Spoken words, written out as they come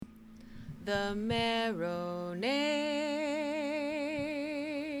The Marinade.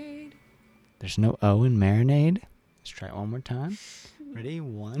 There's no O in Marinade. Let's try it one more time. Ready?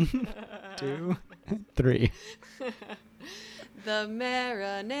 1, 2, 3. The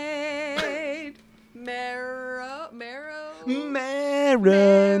Marinade. Marinade.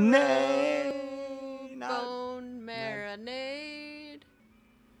 Bone Marinade.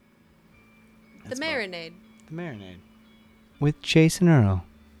 The That's Marinade. The Marinade. With Jason Earle.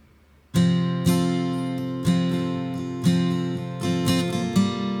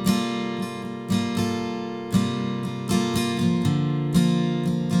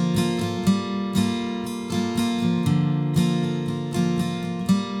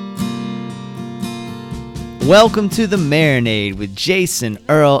 Welcome to The Marinade with Jason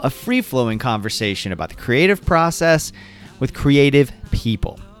Earle, a free-flowing conversation about the creative process with creative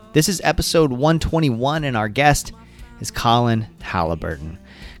people. This is episode 121, and our guest is Colin Halliburton.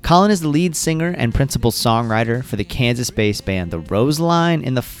 Colin is the lead singer and principal songwriter for the Kansas-based band The Roseline.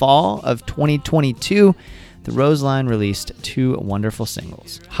 In the fall of 2022, The Roseline released 2 wonderful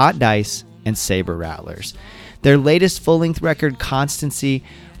singles, Hot Dice and Saber Rattlers. Their latest full-length record, Constancy,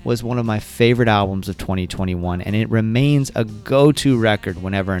 was one of my favorite albums of 2021, and it remains a go-to record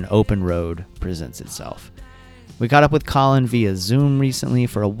whenever an open road presents itself. We caught up with Colin via Zoom recently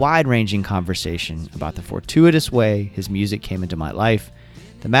for a wide-ranging conversation about the fortuitous way his music came into my life,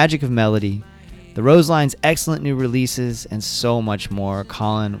 the magic of melody, the Roseline's excellent new releases, and so much more.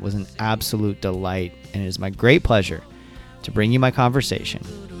 Colin was an absolute delight, and it is my great pleasure to bring you my conversation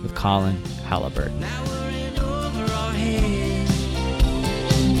with Colin Halliburton.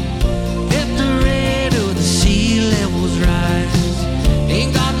 Levels rise.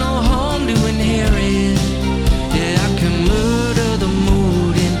 Ain't got no home to inherit. Yeah, I can murder the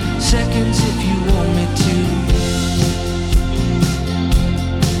mood in seconds if you want me to.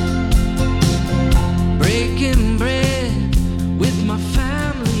 Breaking bread with my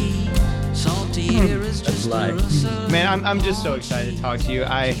family. Salty air is just a rustle. Man, I'm just so excited to talk to you.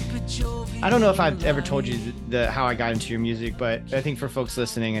 I don't know if I've ever told you how I got into your music, but I think for folks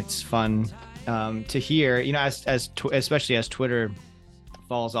listening, it's fun to hear, you know, especially as Twitter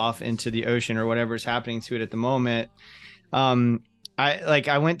falls off into the ocean or whatever is happening to it at the moment. I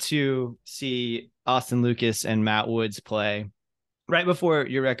went to see Austin Lucas and Matt Woods play right before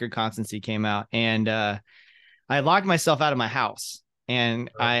your record Constancy came out, and I locked myself out of my house, and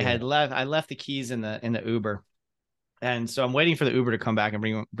I left the keys in the Uber, and so I'm waiting for the Uber to come back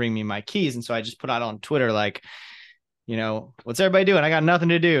and bring me my keys, and so I just put out on Twitter like, you know, what's everybody doing? I got nothing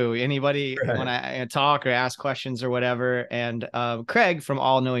to do. Anybody want to talk or ask questions or whatever? And Craig from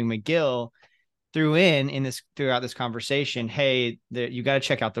All Knowing McGill threw throughout this conversation, hey, you got to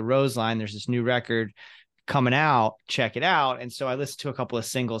check out the Roseline. There's this new record coming out. Check it out. And so I listened to a couple of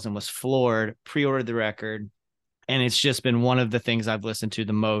singles and was floored, pre-ordered the record. And it's just been one of the things I've listened to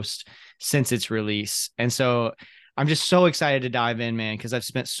the most since its release. And so I'm just so excited to dive in, man, because I've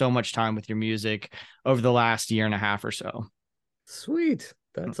spent so much time with your music over the last year and a half or so. Sweet.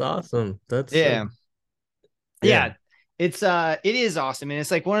 That's awesome. That's yeah. It is awesome. And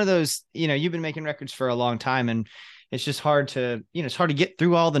it's like one of those, you know, you've been making records for a long time, and it's just hard to get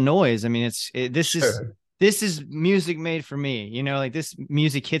through all the noise. I mean, this is music made for me, you know, like this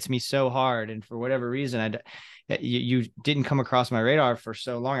music hits me so hard. And for whatever reason, you didn't come across my radar for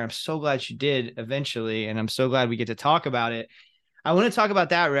so long. I'm so glad you did eventually. And I'm so glad we get to talk about it. I want to talk about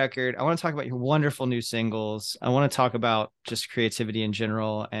that record. I want to talk about your wonderful new singles. I want to talk about just creativity in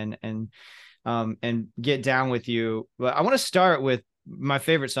general and get down with you. But I want to start with my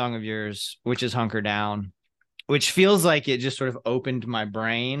favorite song of yours, which is Hunker Down, which feels like it just sort of opened my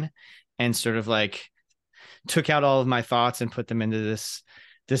brain and sort of like took out all of my thoughts and put them into this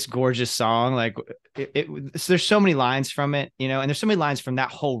gorgeous song. Like there's so many lines from it, you know, and there's so many lines from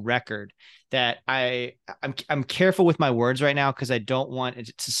that whole record that I'm careful with my words right now, because I don't want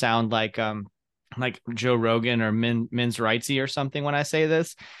it to sound like Joe Rogan or men's rightsy or something when I say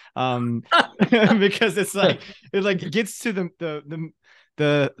this, because it's like it gets to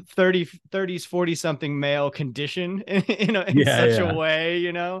the 30s 40 something male condition in such a way,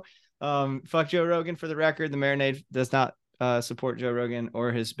 you know. Fuck Joe Rogan, for the record. The Marinade does not support Joe Rogan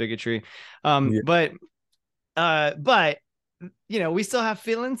or his bigotry. But you know, we still have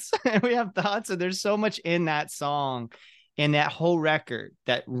feelings and we have thoughts, and there's so much in that song and that whole record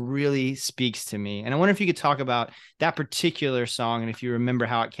that really speaks to me. And I wonder if you could talk about that particular song and if you remember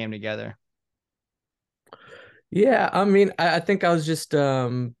how it came together. Yeah, I mean, I think I was just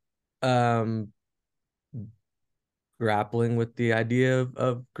grappling with the idea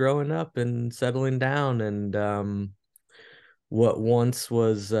of growing up and settling down, and what once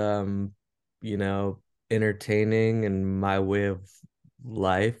was you know, entertaining and my way of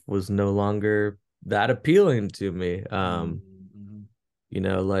life was no longer that appealing to me. Mm-hmm. You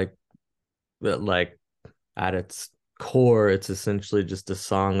know, like at its core, it's essentially just a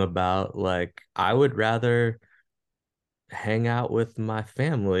song about like I would rather hang out with my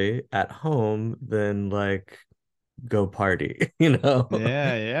family at home than like go party, you know?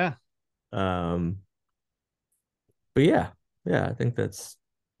 Yeah, yeah. Um, but yeah, I think that's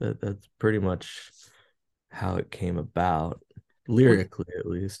pretty much how it came about, Well, lyrically at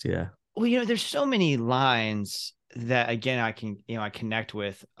least, yeah. well, there's so many lines that again I can, I connect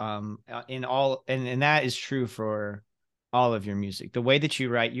with in all, and that is true for all of your music. The way that you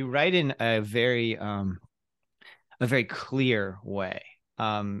write in a very clear way.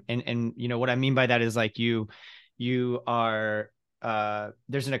 And what I mean by that is like you are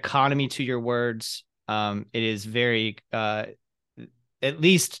there's an economy to your words. It is very at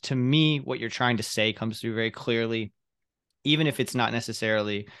least to me, what you're trying to say comes through very clearly, even if it's not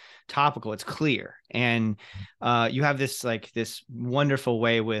necessarily topical. It's clear, and you have this wonderful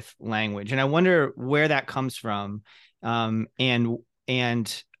way with language, and I wonder where that comes from. And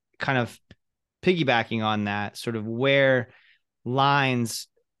kind of piggybacking on that, sort of where lines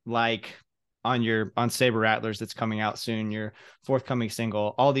like on Saber Rattlers that's coming out soon, your forthcoming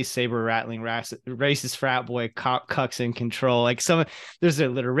single, all these saber rattling racist frat boy cop cucks in control, like there's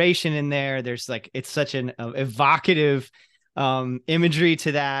alliteration in there. There's like, it's such an evocative imagery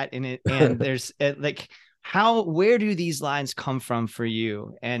to that, and there's like, where do these lines come from for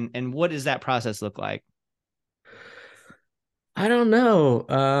you, and what does that process look like? I don't know.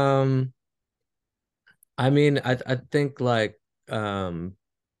 I mean, I think like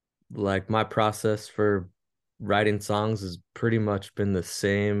my process for writing songs has pretty much been the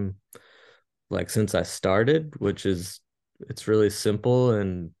same like since I started, which is it's really simple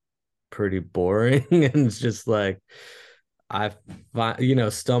and pretty boring and it's just like I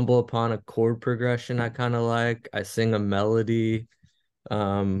stumble upon a chord progression I kind of like. I sing a melody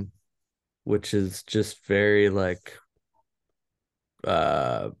um which is just very like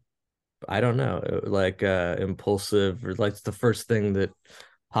uh I don't know, like impulsive, or like the first thing that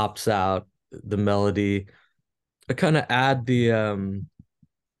pops out, the melody. I kind of add the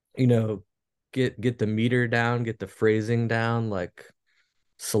you know, get the meter down, get the phrasing down, like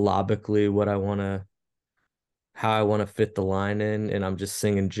syllabically how I want to fit the line in, and I'm just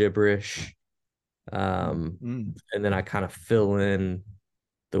singing gibberish. Mm. And then I kind of fill in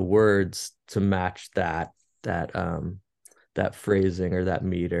the words to match that that phrasing or that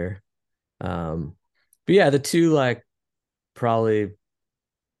meter. But yeah, the two like probably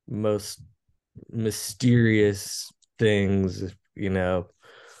most mysterious things,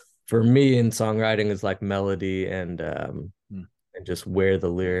 for me in songwriting is like melody and just where the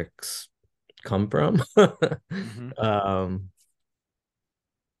lyrics come from. Mm-hmm.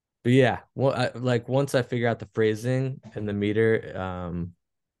 But yeah, well, like once I figure out the phrasing and the meter,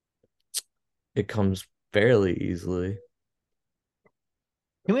 it comes fairly easily.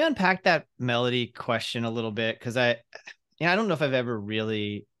 Can we unpack that melody question a little bit? Because I don't know if I've ever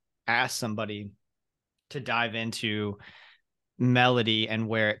really asked somebody to dive into melody and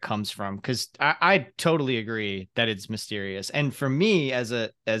where it comes from. Because I totally agree that it's mysterious. And for me, as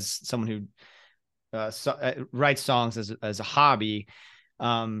someone who writes songs as a hobby,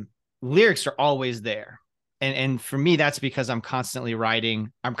 lyrics are always there. And for me, that's because I'm constantly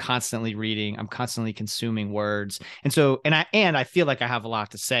writing, I'm constantly reading, I'm constantly consuming words. And so, and I feel like I have a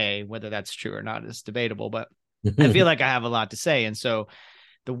lot to say. Whether that's true or not is debatable, but I feel like I have a lot to say. And so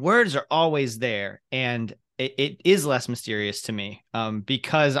the words are always there, and it is less mysterious to me,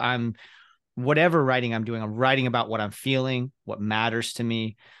 because whatever writing I'm doing, I'm writing about what I'm feeling, what matters to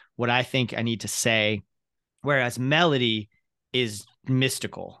me, what I think I need to say. Whereas melody is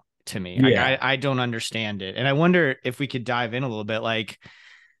mystical to me. Yeah. I don't understand it. And I wonder if we could dive in a little bit, like,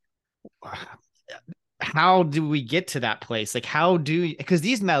 how do we get to that place? Like, because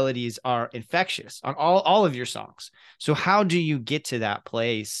these melodies are infectious on all of your songs. So how do you get to that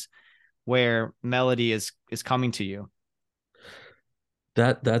place where melody is coming to you?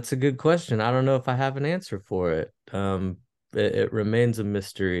 That's a good question. I don't know if I have an answer for it. It remains a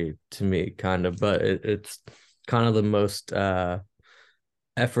mystery to me, kind of, but it's kind of the most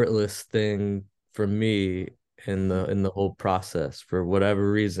effortless thing for me in the whole process for whatever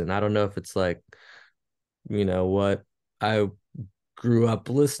reason. I don't know if it's like, what I grew up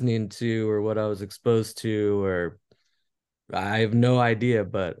listening to or what I was exposed to, or I have no idea,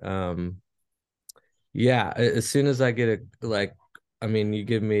 but yeah, as soon as I get I mean, you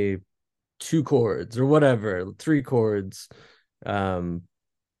give me two chords or whatever, three chords, um,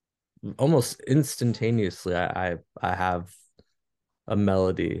 almost instantaneously I have a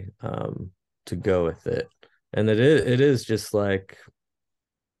melody to go with it. And it is just like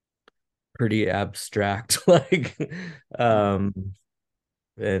pretty abstract, like um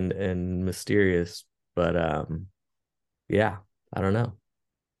and mysterious. But yeah, I don't know.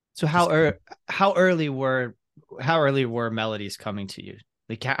 So Just how early were melodies coming to you?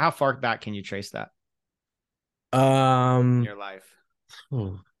 Like how far back can you trace that in um your life?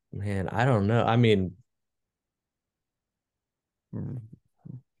 oh, man, I don't know. I mean,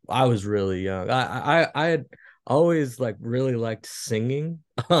 I was really young. I had always like really liked singing.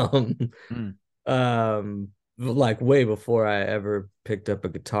 Um Mm. like way before I ever picked up a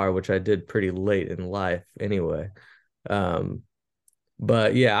guitar, which I did pretty late in life anyway. Um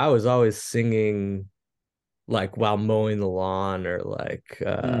but yeah, I was always singing like while mowing the lawn or like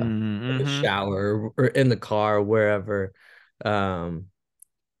in the Mm-hmm. shower or in the car, wherever. Um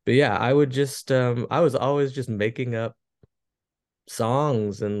but yeah, I was always just making up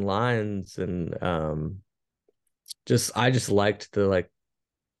songs and lines and I just liked the like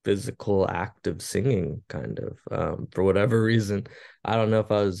physical act of singing kind of for whatever reason. I don't know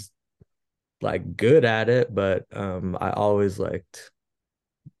if I was like good at it, but I always liked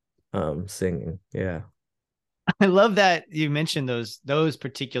singing. Yeah. I love that you mentioned those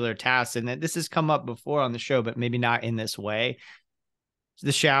particular tasks, and that this has come up before on the show, but maybe not in this way.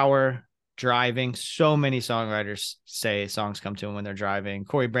 The shower, driving. So many songwriters say songs come to them when they're driving.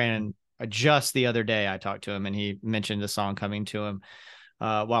 Corey Brandon, just the other day, I talked to him, and he mentioned a song coming to him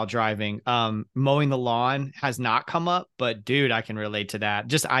while driving. Mowing the lawn has not come up, but dude, I can relate to that.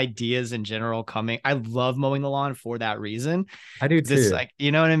 Just ideas in general coming. I love mowing the lawn for that reason. I do This, too. like,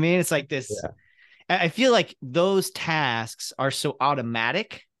 you know what I mean? It's like this. Yeah. I feel like those tasks are so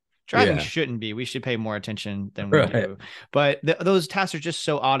automatic. Driving Yeah. shouldn't be. We should pay more attention than we Right. do. But those tasks are just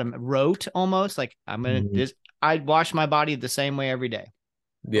so rote almost. Like I'm gonna Mhm. this. I'd wash my body the same way every day.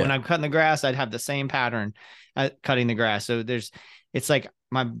 When Yeah. I'm cutting the grass, I'd have the same pattern at cutting the grass. So it's like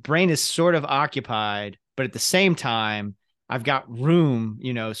my brain is sort of occupied, but at the same time, I've got room,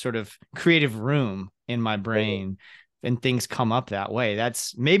 sort of creative room in my brain, and things come up that way.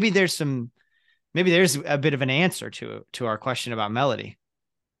 That's maybe there's a bit of an answer to our question about melody.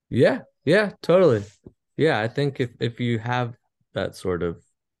 Yeah. Yeah, totally. Yeah, I think if you have that sort of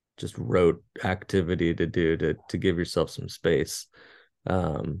just rote activity to do to give yourself some space,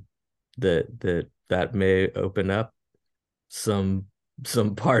 um, that may open up some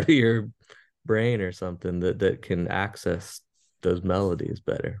part of your brain or something that can access those melodies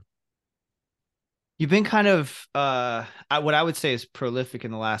better. You've been kind of what I would say is prolific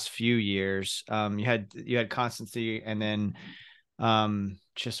in the last few years. You had Constancy, and then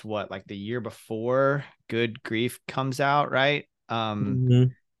just what, like the year before Good Grief comes out, right?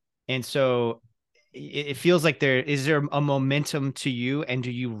 Mhm. And so it feels like there a momentum to you, and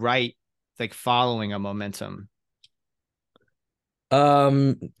do you write like following a momentum?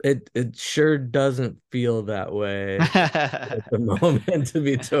 It sure doesn't feel that way at the moment, to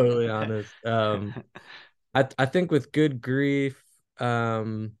be totally honest. I think with Good Grief,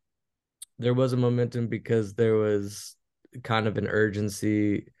 there was a momentum because there was kind of an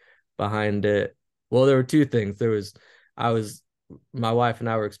urgency behind it. Well, there were two things. I was My wife and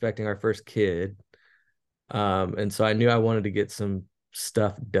I were expecting our first kid. And so I knew I wanted to get some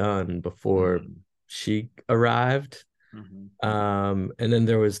stuff done before Mm. she arrived. Mhm. And then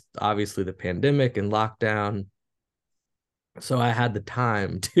there was obviously the pandemic and lockdown. So I had the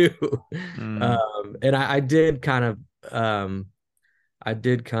time too. Mm. And I did kind of I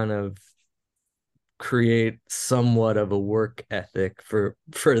did kind of create somewhat of a work ethic for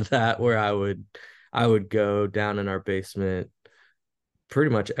that, where I would go down in our basement pretty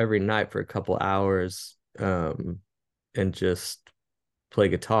much every night for a couple hours, and just play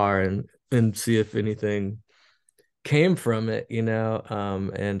guitar and see if anything came from it,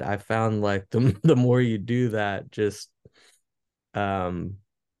 and I found like the more you do that, just um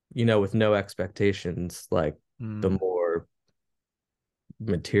with no expectations, like the Mm. more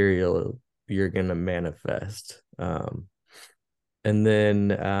material you're gonna manifest. And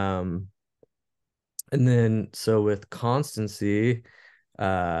then so with Constancy,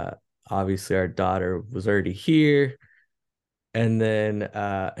 uh obviously our daughter was already here. And then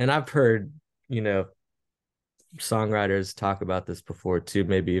and I've heard, you know songwriters talk about this before too,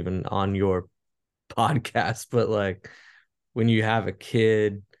 maybe even on your podcast, but like when you have a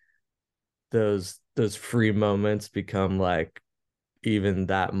kid, those free moments become like even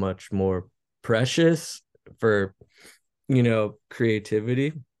that much more precious for,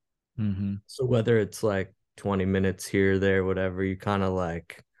 creativity. Mm-hmm. So whether it's like 20 minutes here or there, whatever, you kind of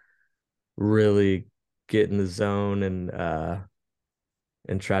like really get in the zone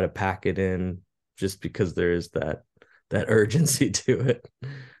and try to pack it in, just because there is that urgency to it.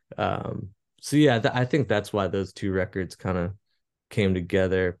 So yeah, I think that's why those two records kind of came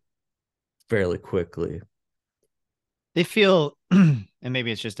together fairly quickly. They feel, and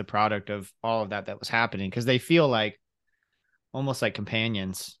maybe it's just a product of all of that was happening, because they feel like almost like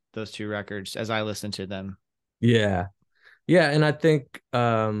companions, those two records, as I listen to them. Yeah. Yeah, and I think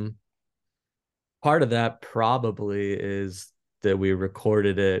part of that probably is that we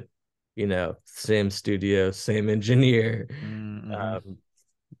recorded it, same studio, same engineer, Mm-hmm.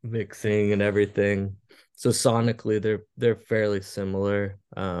 mixing and everything. So sonically they're fairly similar.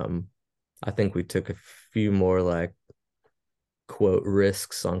 I think we took a few more like quote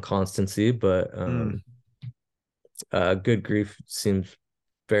risks on constancy, but Good Grief seems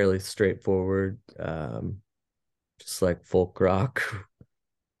fairly straightforward. Just like folk rock,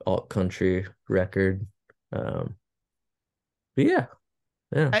 alt country record. But yeah.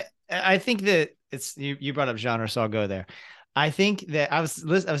 I think that it's you brought up genre, so I'll go there. I think that I was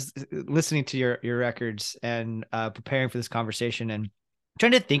listening to your records and preparing for this conversation and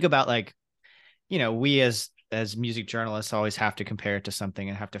trying to think about, like, we as music journalists always have to compare it to something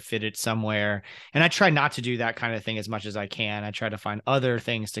and have to fit it somewhere. And I try not to do that kind of thing as much as I can. I try to find other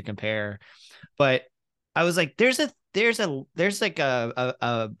things to compare. But I was like, there's like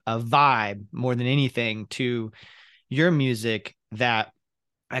a vibe more than anything to your music that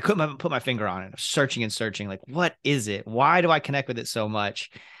I couldn't put my finger on it. Searching and searching, like, what is it? Why do I connect with it so much?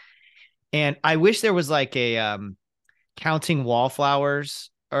 And I wish there was like a counting wallflowers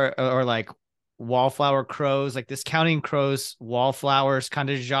or like wallflower crows, like this counting crows wallflowers kind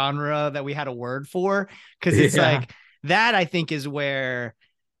of genre that we had a word for, because it's like that, I think, is where,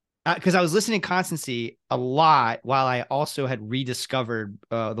 because I was listening to Constancy a lot while I also had rediscovered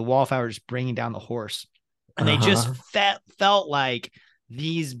the wallflowers bringing down the horse, and they just felt like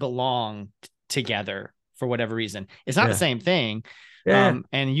these belong together for whatever reason. It's not the same thing. And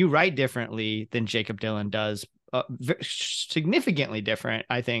you write differently than Jakob Dylan does, significantly different,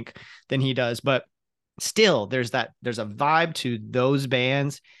 I think, than he does. But still, there's a vibe to those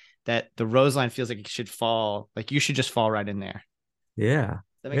bands that the Roseline feels like it should fall, like you should just fall right in there. Yeah. Does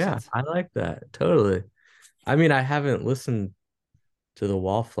that make sense? I like that. Totally. I mean, I haven't listened to the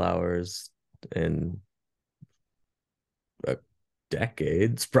Wallflowers in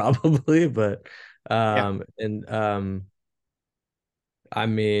decades probably, but I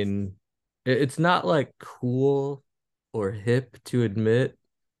mean, it's not like cool or hip to admit,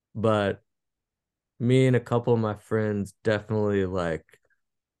 but me and a couple of my friends definitely like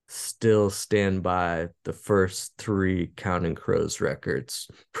still stand by the first three Counting Crows records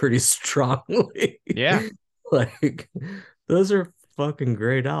pretty strongly. Yeah. Like, those are fucking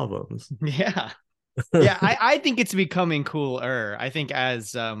great albums. Yeah. Yeah, I think it's becoming cooler. I think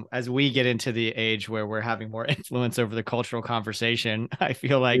as we get into the age where we're having more influence over the cultural conversation, I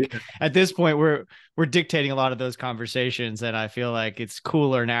feel like at this point we're dictating a lot of those conversations, and I feel like it's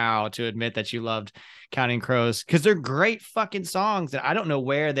cooler now to admit that you loved Counting Crows, because they're great fucking songs, and I don't know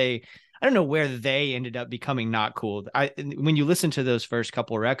where they ended up becoming not cool. When you listen to those first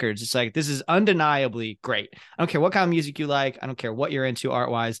couple of records, it's like, this is undeniably great. I don't care what kind of music you like. I don't care what you're into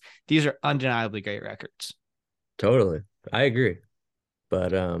art wise. These are undeniably great records. Totally. I agree.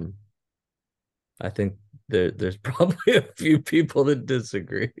 But I think there's probably a few people that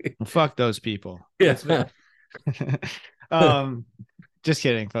disagree. Fuck those people. Yeah. Just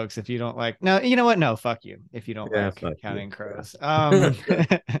kidding, folks. If you don't like, no, you know what? No, fuck you. If you don't like Counting Crows.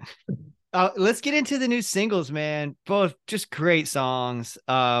 Let's get into the new singles, man. Both just great songs.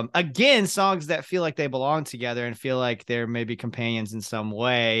 Again, songs that feel like they belong together and feel like they're maybe companions in some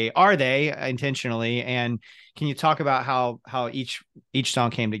way. Are they intentionally? And can you talk about how each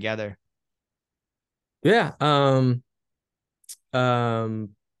song came together? Yeah.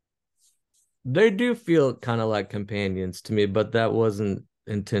 They do feel kind of like companions to me, but that wasn't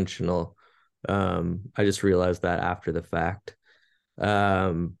intentional. I just realized that after the fact.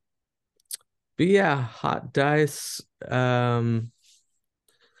 But yeah, Hot Dice. God,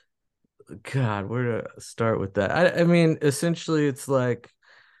 where to start with that? I mean, essentially, it's like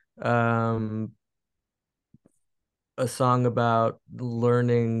a song about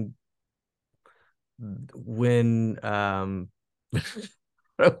learning when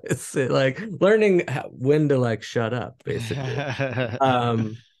like learning when to like shut up, basically.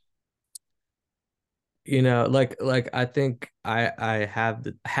 Like I think I have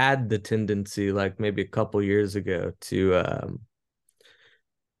had the tendency, like maybe a couple years ago, to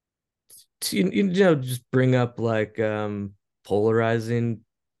just bring up like polarizing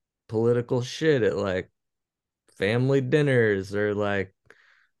political shit at like family dinners, or like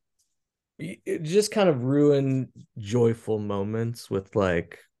it just kind of ruined joyful moments with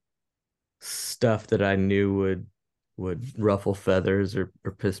like stuff that I knew would ruffle feathers or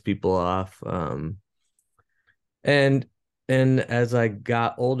piss people off. And as I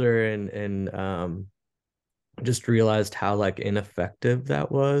got older and just realized how like ineffective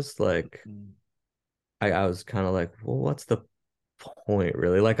that was, like I was kind of like, well, what's the point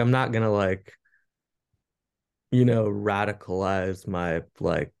really? Like, I'm not gonna like, radicalize my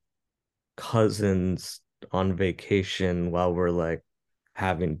like cousins on vacation while we're like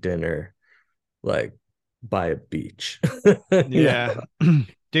having dinner like by a beach. Yeah.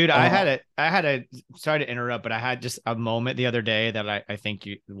 Dude, I Uh, had a, sorry to interrupt, but I had just a moment the other day that I think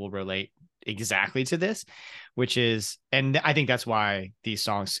you will relate exactly to this, which is, and I think that's why these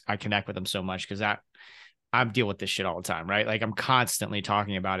songs, I connect with them so much, because I deal with this shit all the time, right? Like I'm constantly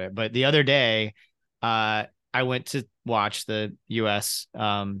talking about it. But the other day, I went to watch the US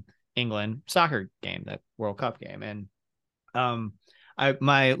England soccer game, that World Cup game. And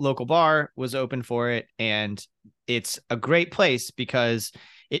my local bar was open for it, and it's a great place because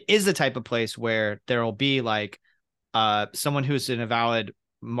it is the type of place where there'll be like someone who's an avowed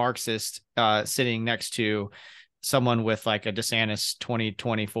Marxist sitting next to someone with like a DeSantis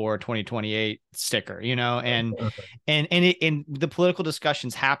 2024 2028 sticker, and the political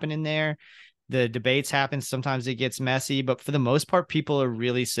discussions happen in there, the debates happen, sometimes it gets messy, but for the most part people are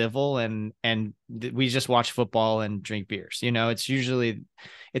really civil, and we just watch football and drink beers.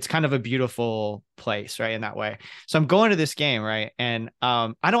 It's kind of a beautiful place, right, in that way. So I'm going to this game, right, and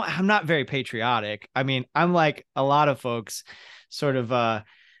I'm not very patriotic. I mean, I'm like a lot of folks, sort of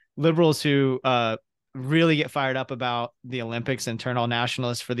liberals who really get fired up about the Olympics and turn all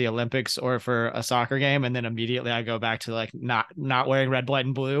nationalists for the Olympics or for a soccer game, and then immediately I go back to like not wearing red, white,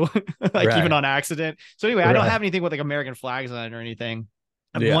 and blue, like even right, on accident. So anyway, I don't right. have anything with like American flags on it or anything.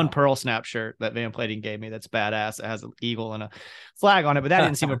 I have one Yeah. Pearl Snap shirt that Van Plating gave me that's badass. It has an eagle and a flag on it, but that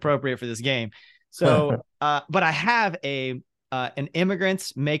didn't seem appropriate for this game. So, but I have an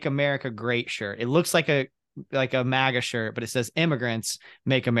Immigrants Make America Great shirt. It looks like a MAGA shirt, but it says Immigrants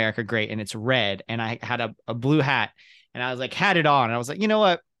Make America Great, and it's red. And I had a blue hat, and I was like, had it on, and I was like, you know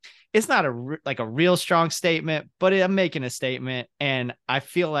what? It's not like a real strong statement, but I'm making a statement, and I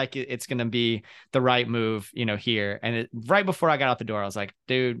feel like it's going to be the right move, here. And right before I got out the door, I was like,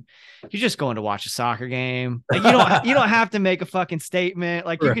 dude, you're just going to watch a soccer game. Like you don't have to make a fucking statement.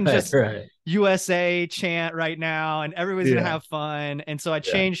 Like you can just Right. USA chant right now, and everybody's going to Yeah. have fun. And so I Yeah.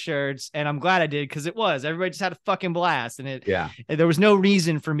 changed shirts, and I'm glad I did, because everybody just had a fucking blast. And Yeah. there was no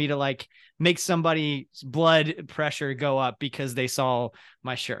reason for me to like make somebody's blood pressure go up because they saw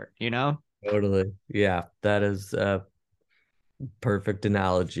my shirt, Totally. Yeah. That is a perfect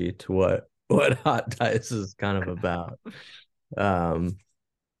analogy to what Hot Dice is kind of about. Um,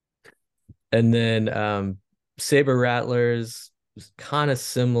 and then Saber Rattlers was kind of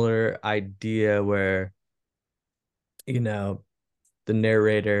similar idea where, the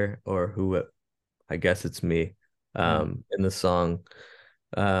narrator, or who, I guess it's me, in the song,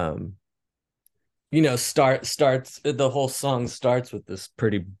 um, starts the whole song starts with this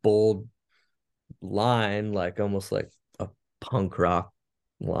pretty bold line, like almost like a punk rock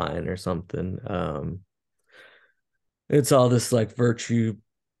line or something. It's all this like virtue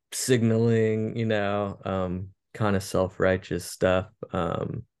signaling, kind of self-righteous stuff.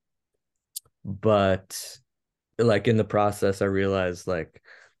 But like in the process, I realized like,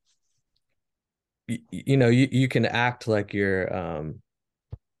 you can act like you're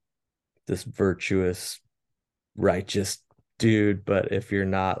this virtuous, righteous dude, but if you're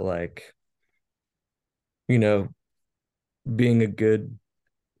not like, being a good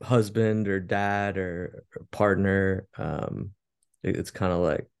husband or dad or partner, it's kind of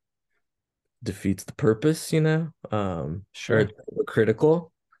like defeats the purpose, Sure. or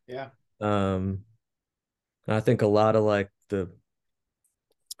critical. Yeah. I think a lot of like the,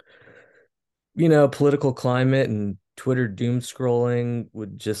 political climate and Twitter doom scrolling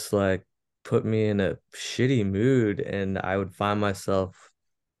would just like put me in a shitty mood, and I would find myself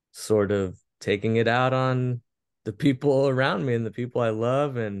sort of taking it out on the people around me and the people I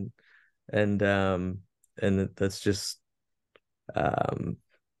love, and that's just um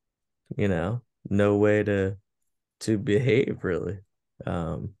no way to behave really.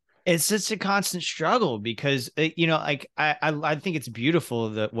 It's such a constant struggle because like I think it's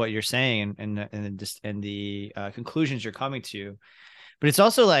beautiful that what you're saying and the conclusions you're coming to, but it's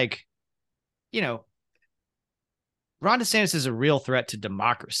also like, Ron DeSantis is a real threat to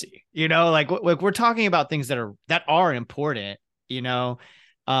democracy. Like we're talking about things that are important,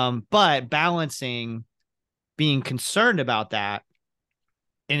 But balancing being concerned about that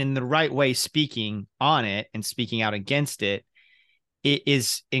and in the right way speaking on it and speaking out against it, it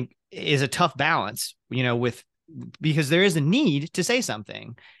is a tough balance, with because there is a need to say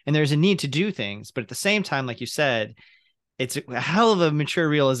something and there's a need to do things, but at the same time, like you said, it's a hell of a mature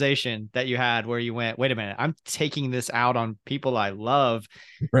realization that you had where you went, wait a minute, I'm taking this out on people I love,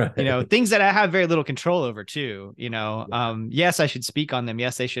 Right. things that I have very little control over too, yes, I should speak on them.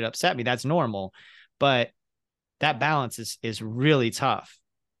 Yes, they should upset me. That's normal. But that balance is really tough.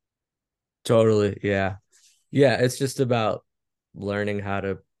 Totally. Yeah. Yeah. It's just about learning how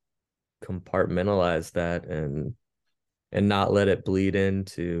to compartmentalize that and not let it bleed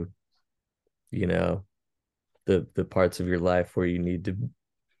into, you know, the parts of your life where you need to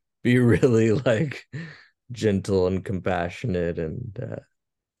be really like gentle and compassionate and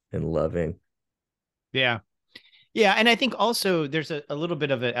loving. Yeah. Yeah. And I think also there's a little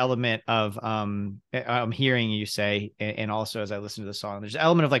bit of an element of I'm hearing you say, and also as I listen to the song, there's an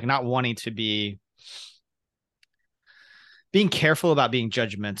element of like not wanting to being careful about being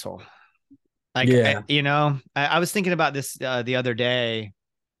judgmental. Like, Yeah. I was thinking about this the other day,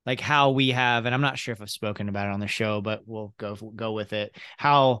 like how we have, and I'm not sure if I've spoken about it on the show, but we'll go with it.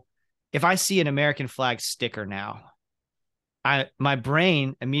 How if I see an American flag sticker now, my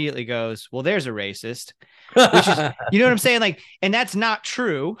brain immediately goes, well, there's a racist, which is, you know what I'm saying? Like, and that's not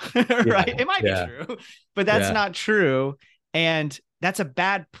true, right? Yeah. It might be Yeah. true, but that's Yeah. not true. And that's a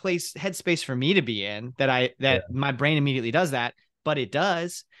bad headspace for me to be in, that Yeah. my brain immediately does that, but it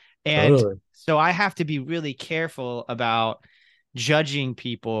does. And Totally. so I have to be really careful about judging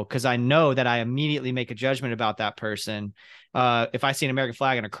people because I know that I immediately make a judgment about that person. If I see an American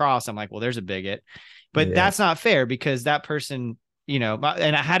flag and a cross, I'm like, well, there's a bigot. But Yeah. that's not fair because that person, and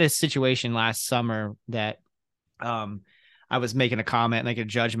I had a situation last summer that I was making a comment, making a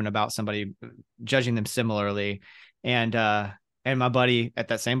judgment about somebody, judging them similarly. And my buddy at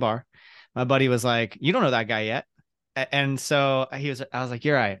that same bar, my buddy was like, you don't know that guy yet. And so I was like,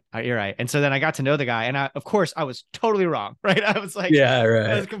 you're right. You're right. And so then I got to know the guy. And of course I was totally wrong. Right. I was like, Yeah. I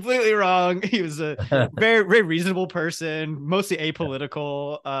was Right. completely wrong. He was a very, very reasonable person, mostly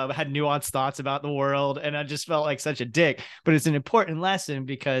apolitical, had nuanced thoughts about the world. And I just felt like such a dick, but it's an important lesson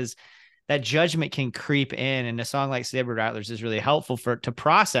because that judgment can creep in. And a song like Saber Rattlers is really helpful to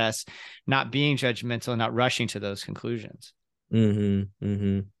process not being judgmental and not rushing to those conclusions. Mm-hmm.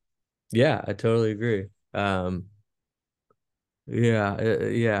 Mm-hmm. Yeah, I totally agree. Yeah,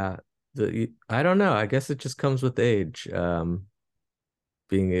 yeah. I don't know. I guess it just comes with age.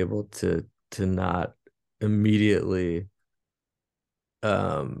 Being able to not immediately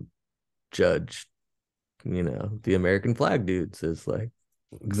um judge, the American flag dudes is like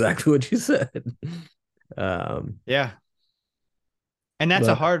exactly what you said. Yeah. And that's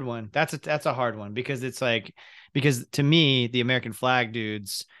a But hard one. That's a hard one because it's like, because to me, the American flag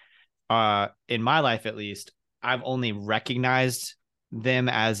dudes, in my life at least, I've only recognized them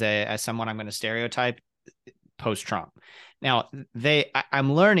as someone I'm going to stereotype post Trump. Now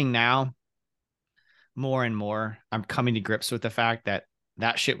I'm learning now more and more. I'm coming to grips with the fact that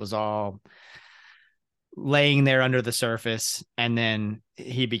that shit was all laying there under the surface, and then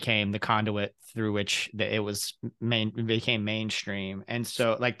he became the conduit through which became mainstream. And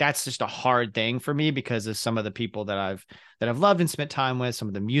so like that's just a hard thing for me because of some of the people that I've loved and spent time with, some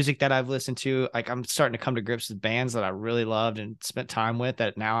of the music that I've listened to. Like I'm starting to come to grips with bands that I really loved and spent time with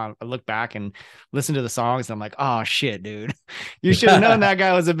that now I look back and listen to the songs and I'm like, oh shit, dude, you should have known that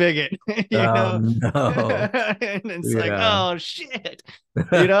guy was a bigot. no. And it's like, Yeah. oh shit,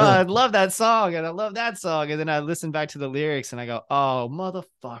 I love that song and I love that song. And then I listen back to the lyrics and I go, oh,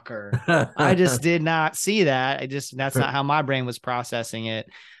 motherfucker. I just did not see that. That's not how my brain was processing it.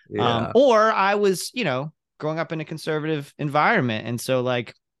 Yeah. Or I was, growing up in a conservative environment. And so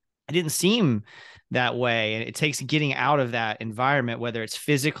like, it didn't seem that way. And it takes getting out of that environment, whether it's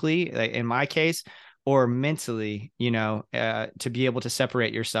physically, like in my case, or mentally, to be able to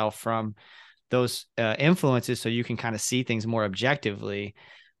separate yourself from those influences so you can kind of see things more objectively.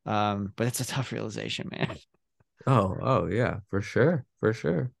 But it's a tough realization, man. Oh yeah, for sure. For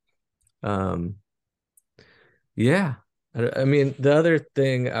sure. Um, yeah. I mean, the other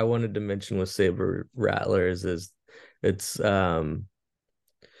thing I wanted to mention with Saber Rattlers is it's um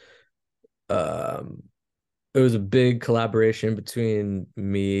it was a big collaboration between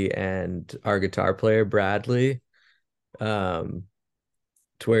me and our guitar player Bradley. To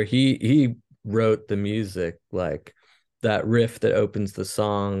where he wrote the music, like that riff that opens the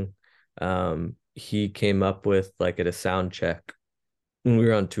song. He came up with like at a sound check when we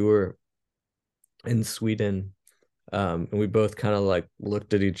were on tour in Sweden. And we both kind of like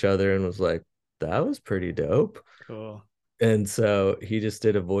looked at each other and was like, that was pretty dope. Cool. And so he just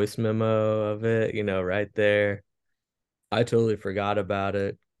did a voice memo of it, right there. I totally forgot about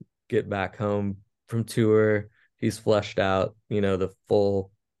it. Get back home from tour. He's fleshed out, the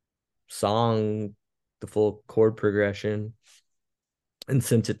full song, the full chord progression, and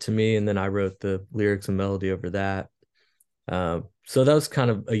sent it to me. And then I wrote the lyrics and melody over that. So that was kind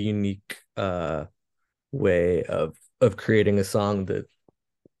of a unique way of creating a song that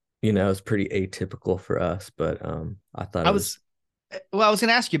is pretty atypical for us. But I thought I was going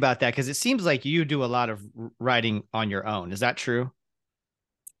to ask you about that because it seems like you do a lot of writing on your own. Is that true?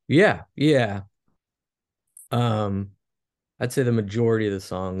 Yeah. I'd say the majority of the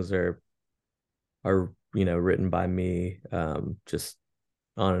songs are written by me, just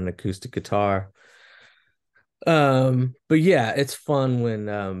on an acoustic guitar. But yeah, it's fun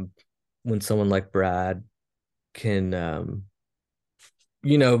when someone like Brad can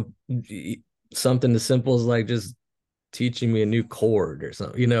something as simple as like just teaching me a new chord or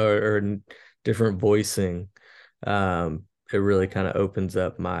something, or different voicing. It really kind of opens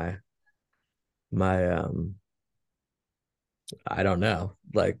up my I don't know,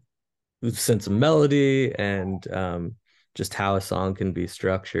 like sense of melody and just how a song can be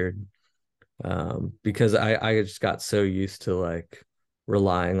structured. Because I just got so used to like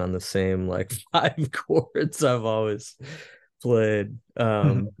relying on the same like 5 chords I've always played.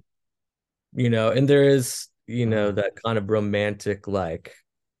 And there is, that kind of romantic like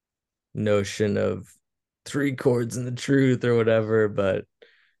notion of 3 chords and the truth or whatever, but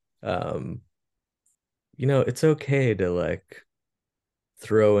it's okay to like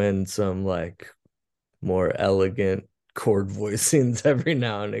throw in some like more elegant chord voicings every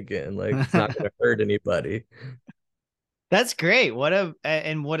now and again. Like it's not going to hurt anybody. That's great. What a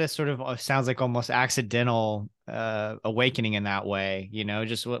sort of sounds like almost accidental awakening in that way,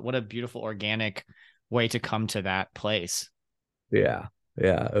 just what a beautiful organic way to come to that place. Yeah.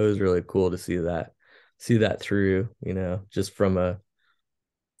 It was really cool to see that through, just from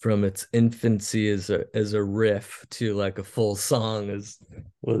its infancy as a riff to like a full song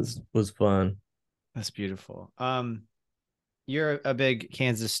was fun. That's beautiful. You're a big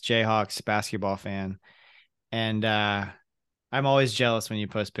Kansas Jayhawks basketball fan, and I'm always jealous when you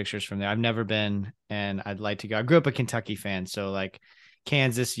post pictures from there. I've never been, and I'd like to go. I grew up a Kentucky fan, so like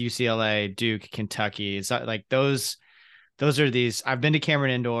Kansas, UCLA, Duke, Kentucky. It's not like those are these. I've been to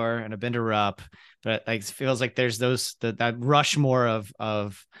Cameron Indoor and I've been to Rupp, but like it feels like there's that Rushmore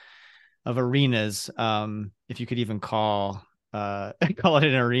of arenas. If you could even call it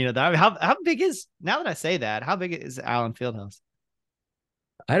an arena. How big is, now that I say that, how big is Allen Fieldhouse?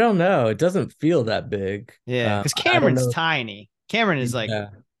 I don't know. It doesn't feel that big. Yeah, because Cameron's tiny. Cameron is like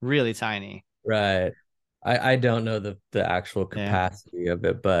really tiny. Right. I don't know the actual capacity of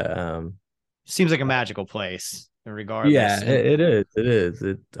it, but seems like a magical place regardless. Yeah, it is.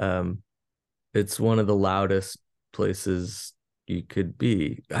 It's one of the loudest places you could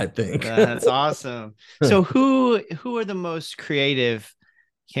be, I think. That's awesome. So who are the most creative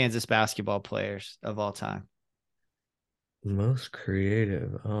Kansas basketball players of all time? Most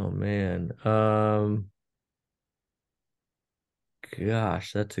creative. Oh man.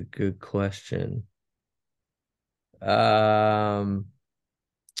 Gosh, that's a good question. Man.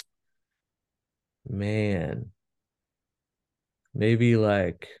 Maybe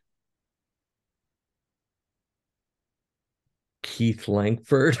like Keith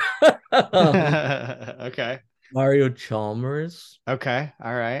Langford. Okay. Mario Chalmers. Okay.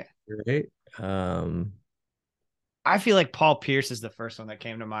 All right. Right. I feel like Paul Pierce is the first one that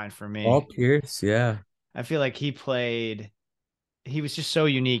came to mind for me. Paul Pierce, yeah. I feel like he was just so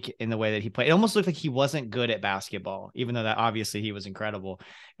unique in the way that he played. It almost looked like he wasn't good at basketball, even though that obviously he was incredible.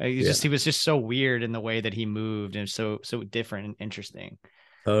 He was just so weird in the way that he moved and so different and interesting.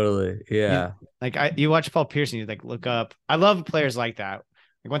 Totally. Yeah. You watch Paul Pierce and you like look up. I love players like that.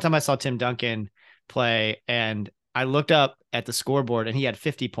 Like one time I saw Tim Duncan play and I looked up at the scoreboard and he had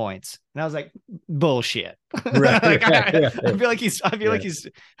 50 points. And I was like, bullshit. Right. I feel like he's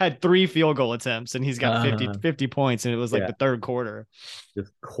had 3 field goal attempts and he's got 50 points. And it was like the third quarter.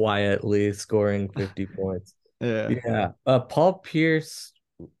 Just quietly scoring 50 points. Yeah. Paul Pierce,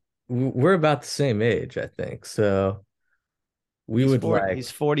 we're about the same age, I think. So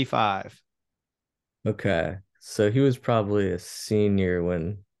he's 45. Okay. So he was probably a senior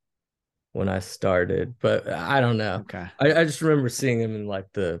when I started, but I don't know. Okay. I just remember seeing him in like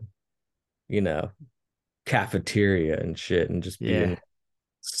the, cafeteria and shit and just being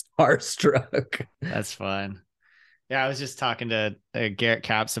starstruck. That's fun. Yeah, I was just talking to Garrett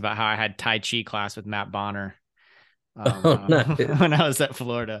Capps about how I had Tai Chi class with Matt Bonner. Nice. when I was at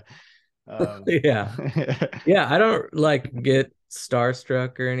Florida. Yeah. Yeah, I don't like get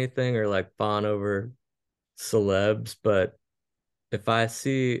starstruck or anything or like fawn over celebs, but if I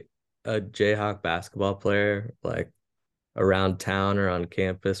see a Jayhawk basketball player like around town or on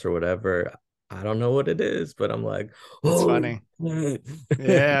campus or whatever, I don't know what it is, but I'm like, That's oh, funny.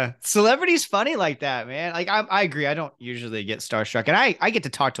 Yeah, celebrity's funny like that, man. Like I agree. I don't usually get starstruck, and I get to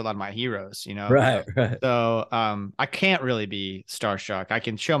talk to a lot of my heroes, you know. right. So I can't really be starstruck. I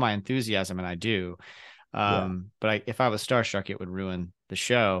can show my enthusiasm, and I do. But if I was starstruck, it would ruin the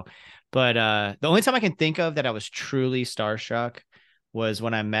show. But the only time I can think of that I was truly starstruck was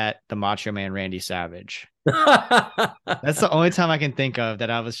when I met the Macho Man Randy Savage. That's the only time I can think of that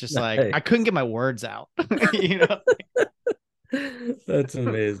I was just like, Nice. I couldn't get my words out, you know. That's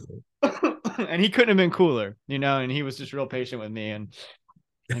amazing. And he couldn't have been cooler, you know, and he was just real patient with me, and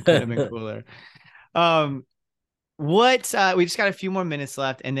it couldn't have been cooler. What we just got a few more minutes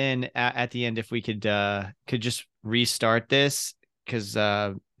left, and then at the end, if we could just restart this, because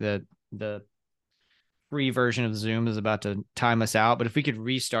the free version of Zoom is about to time us out. But if we could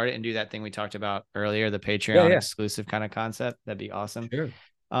restart it and do that thing we talked about earlier, the Patreon exclusive kind of concept, that'd be awesome. Sure.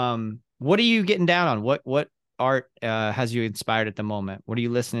 What are you getting down on? What art has you inspired at the moment? What are you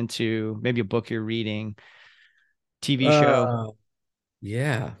listening to? Maybe a book you're reading, TV show?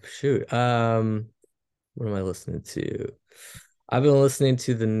 Yeah, shoot. What am I listening to? I've been listening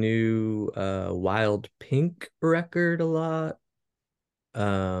to the new Wild Pink record a lot.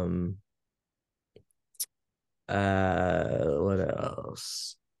 What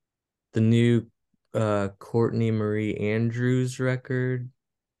else? The new Courtney Marie Andrews record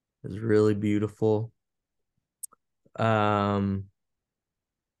is really beautiful. And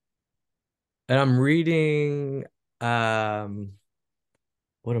I'm reading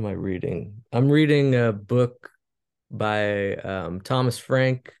what am I reading? I'm reading a book by Thomas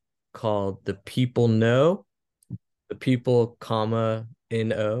Frank called The People Know. The People,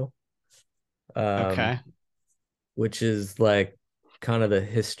 N-O. Okay. Which is like kind of the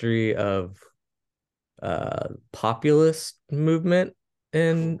history of populist movement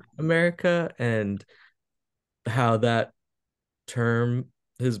in America and how that term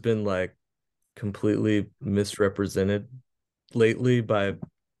has been like completely misrepresented lately by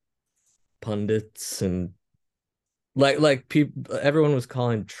pundits and like people. Everyone was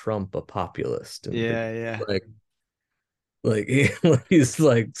calling Trump a populist, and like he's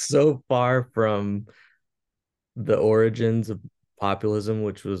like so far from the origins of populism,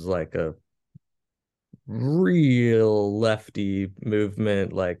 which was like a real lefty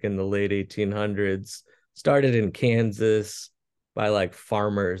movement like in the late 1800s, started in Kansas by like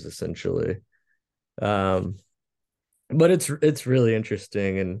farmers essentially. But it's really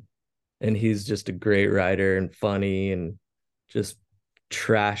interesting, and he's just a great writer and funny and just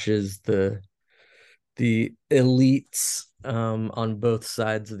trashes the elites on both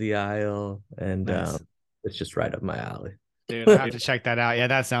sides of the aisle, and Nice. It's just right up my alley. Dude, I have to check that out. Yeah,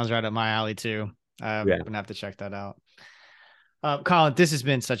 that sounds right up my alley too. I'm gonna have to check that out. Colin, this has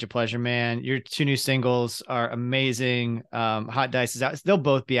been such a pleasure, man. Your 2 new singles are amazing. Hot Dice is out. They'll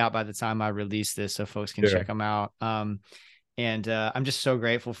both be out by the time I release this, so folks can check them out. And I'm just so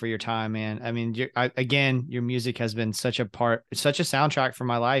grateful for your time, man. I mean, again, your music has been such a soundtrack for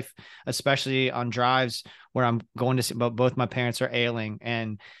my life, especially on drives where I'm going to see, but both my parents are ailing.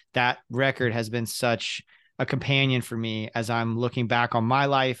 And that record has been such a companion for me as I'm looking back on my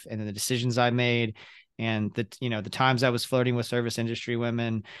life and the decisions I made, and the times I was flirting with service industry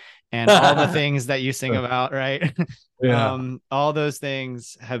women and all the things that you sing about, right? Yeah. All those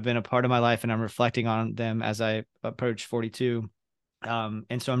things have been a part of my life, and I'm reflecting on them as I approach 42.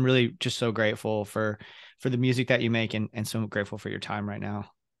 And so I'm really just so grateful for the music that you make, and so grateful for your time right now.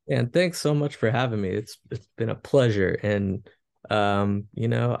 And thanks so much for having me. It's been a pleasure. And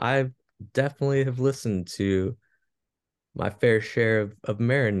I definitely have listened to my fair share of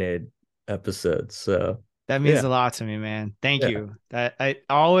Marinade episodes. So that means a lot to me, man. Thank you. That it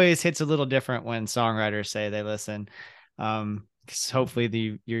always hits a little different when songwriters say they listen. Because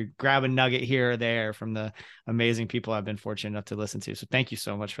hopefully you're grabbing a nugget here or there from the amazing people I've been fortunate enough to listen to. So thank you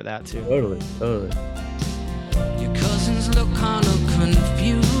so much for that too. Totally. Your cousins look kind of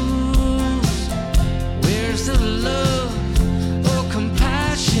confused. Where's the love or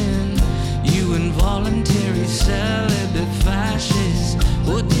compassion? You involuntary celibate fascist.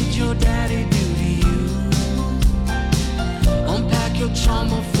 What did your daddy do to you? Unpack your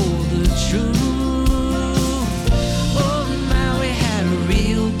trauma for the truth. Oh man, we had a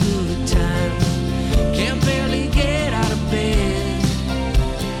real good time. Can't barely get out of bed.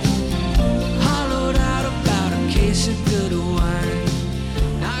 Hollowed out about a case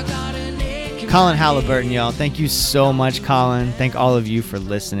Colin Halliburton, y'all. Thank you so much, Colin. Thank all of you for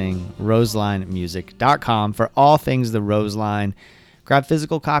listening. RoselineMusic.com for all things the Roseline. Grab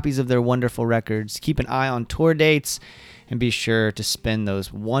physical copies of their wonderful records. Keep an eye on tour dates. And be sure to spin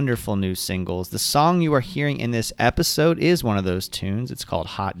those wonderful new singles. The song you are hearing in this episode is one of those tunes. It's called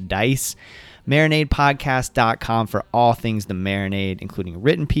Hot Dice. MarinadePodcast.com for all things the Marinade, including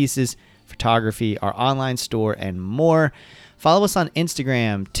written pieces, photography, our online store, and more. Follow us on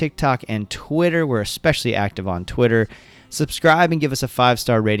Instagram, TikTok, and Twitter. We're especially active on Twitter. Subscribe and give us a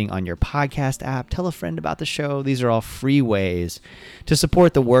 5-star rating on your podcast app. Tell a friend about the show. These are all free ways to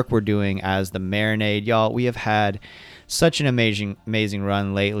support the work we're doing as the Marinade. Y'all, we have had such an amazing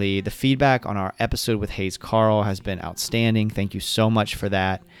run lately. The feedback on our episode with Hayes Carl has been outstanding. Thank you so much for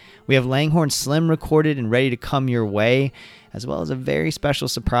that. We have Langhorne Slim recorded and ready to come your way, as well as a very special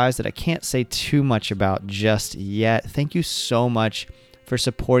surprise that I can't say too much about just yet. Thank you so much for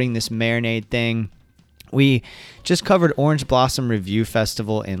supporting this Marinade thing. We just covered Orange Blossom Review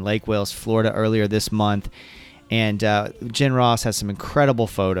Festival in Lake Wales, Florida earlier this month. And Jen Ross has some incredible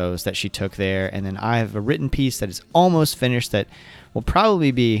photos that she took there. And then I have a written piece that is almost finished that will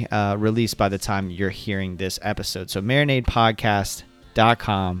probably be released by the time you're hearing this episode. So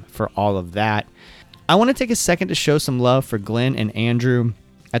marinadepodcast.com for all of that. I want to take a second to show some love for Glenn and Andrew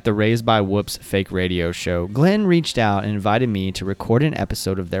at the Raised by Whoops fake radio show. Glenn reached out and invited me to record an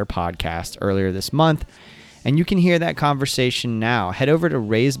episode of their podcast earlier this month. And you can hear that conversation now. Head over to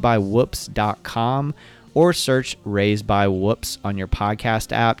raisedbywhoops.com or search Raised by Whoops on your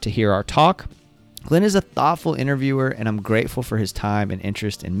podcast app to hear our talk. Glenn is a thoughtful interviewer, and I'm grateful for his time and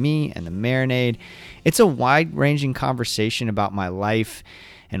interest in me and the Marinade. It's a wide-ranging conversation about my life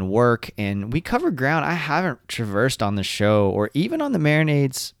and work, and we cover ground I haven't traversed on the show or even on the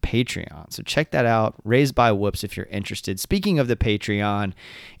Marinade's Patreon. So check that out, Raised by Whoops, if you're interested. Speaking of the Patreon,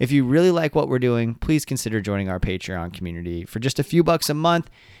 if you really like what we're doing, please consider joining our Patreon community. For just a few bucks a month,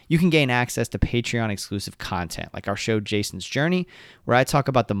 you can gain access to Patreon-exclusive content, like our show Jason's Journey, where I talk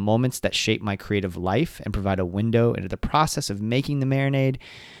about the moments that shape my creative life and provide a window into the process of making the Marinade.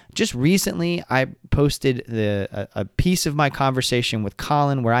 Just recently, I posted a piece of my conversation with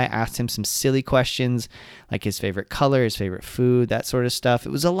Colin where I asked him some silly questions, like his favorite color, his favorite food, that sort of stuff. It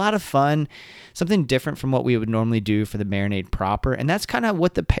was a lot of fun, something different from what we would normally do for the Marinade proper, and that's kind of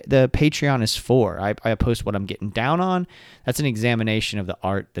what the Patreon is for. I post what I'm getting down on. That's an examination of the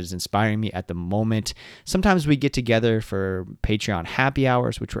art that is inspiring me at the moment. Sometimes we get together for Patreon happy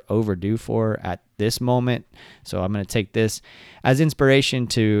hours, which we're overdue for at this moment. So I'm going to take this as inspiration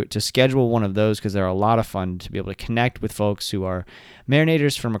to schedule one of those, because they're a lot of fun to be able to connect with folks who are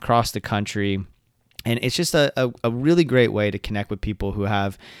marinators from across the country. And it's just a really great way to connect with people who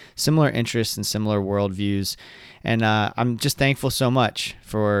have similar interests and similar worldviews. And I'm just thankful so much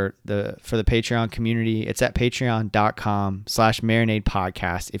for the Patreon community. It's at patreon.com/Marinade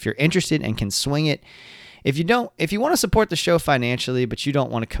Podcast. If you're interested and can swing it. If you want to support the show financially, but you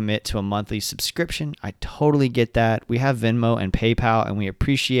don't want to commit to a monthly subscription, I totally get that. We have Venmo and PayPal, and we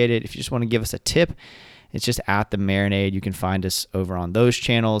appreciate it. If you just want to give us a tip, it's just at the Marinade. You can find us over on those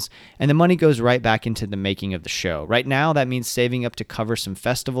channels, and the money goes right back into the making of the show. Right now, that means saving up to cover some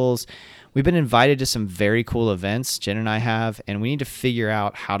festivals. We've been invited to some very cool events, Jen and I have, and we need to figure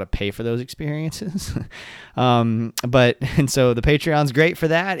out how to pay for those experiences. And so the Patreon's great for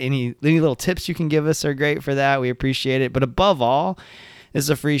that. Any little tips you can give us are great for that. We appreciate it. But above all, this is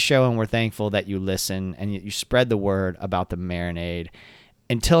a free show, and we're thankful that you listen and you spread the word about the Marinade.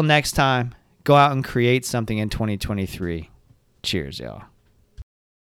 Until next time, go out and create something in 2023. Cheers, y'all.